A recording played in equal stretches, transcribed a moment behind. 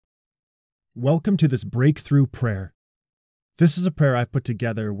Welcome to this breakthrough prayer. This is a prayer I've put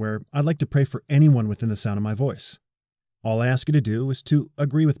together where I'd like to pray for anyone within the sound of my voice. All I ask you to do is to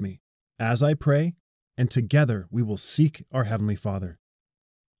agree with me as I pray, and together we will seek our Heavenly Father.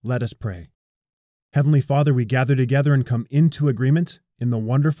 Let us pray. Heavenly Father, we gather together and come into agreement in the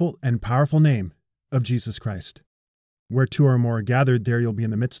wonderful and powerful name of Jesus Christ. Where two or more are gathered, there you'll be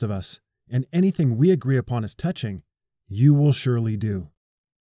in the midst of us, and anything we agree upon as touching, you will surely do.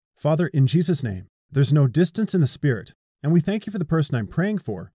 Father, in Jesus' name, there's no distance in the Spirit, and we thank you for the person I'm praying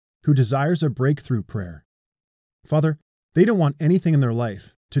for who desires a breakthrough prayer. Father, they don't want anything in their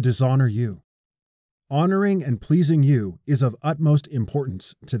life to dishonor you. Honoring and pleasing you is of utmost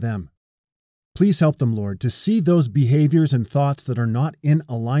importance to them. Please help them, Lord, to see those behaviors and thoughts that are not in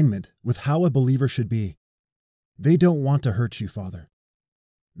alignment with how a believer should be. They don't want to hurt you, Father.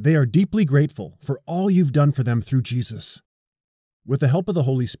 They are deeply grateful for all you've done for them through Jesus. With the help of the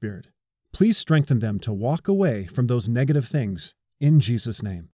Holy Spirit, please strengthen them to walk away from those negative things in Jesus'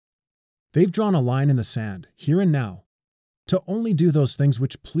 name. They've drawn a line in the sand, here and now, to only do those things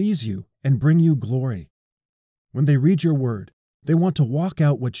which please you and bring you glory. When they read your word, they want to walk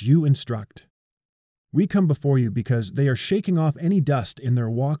out what you instruct. We come before you because they are shaking off any dust in their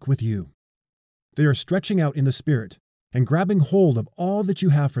walk with you. They are stretching out in the Spirit and grabbing hold of all that you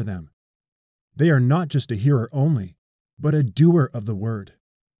have for them. They are not just a hearer only, but a doer of the word.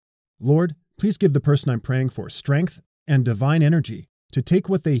 Lord, please give the person I'm praying for strength and divine energy to take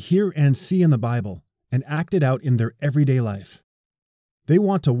what they hear and see in the Bible and act it out in their everyday life. They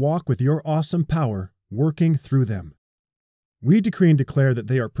want to walk with your awesome power working through them. We decree and declare that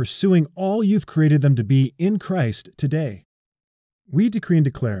they are pursuing all you've created them to be in Christ today. We decree and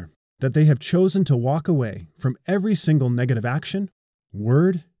declare that they have chosen to walk away from every single negative action,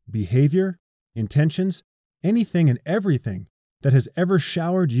 word, behavior, intentions, anything and everything that has ever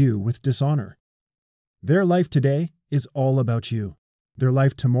showered you with dishonor. Their life today is all about you. Their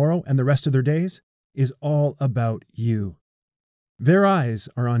life tomorrow and the rest of their days is all about you. Their eyes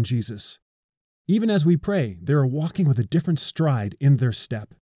are on Jesus. Even as we pray, they are walking with a different stride in their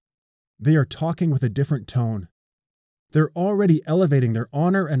step. They are talking with a different tone. They're already elevating their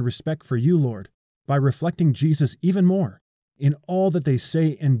honor and respect for you, Lord, by reflecting Jesus even more in all that they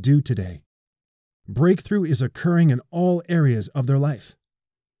say and do today. Breakthrough is occurring in all areas of their life.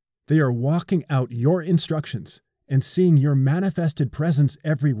 They are walking out your instructions and seeing your manifested presence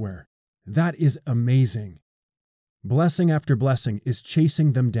everywhere. That is amazing. Blessing after blessing is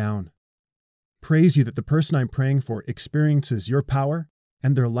chasing them down. Praise you that the person I'm praying for experiences your power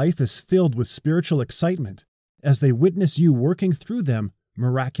and their life is filled with spiritual excitement as they witness you working through them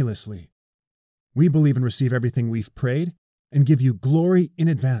miraculously. We believe and receive everything we've prayed and give you glory in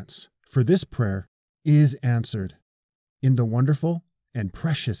advance, for this prayer is answered. In the wonderful and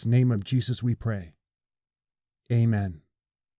precious name of Jesus we pray. Amen.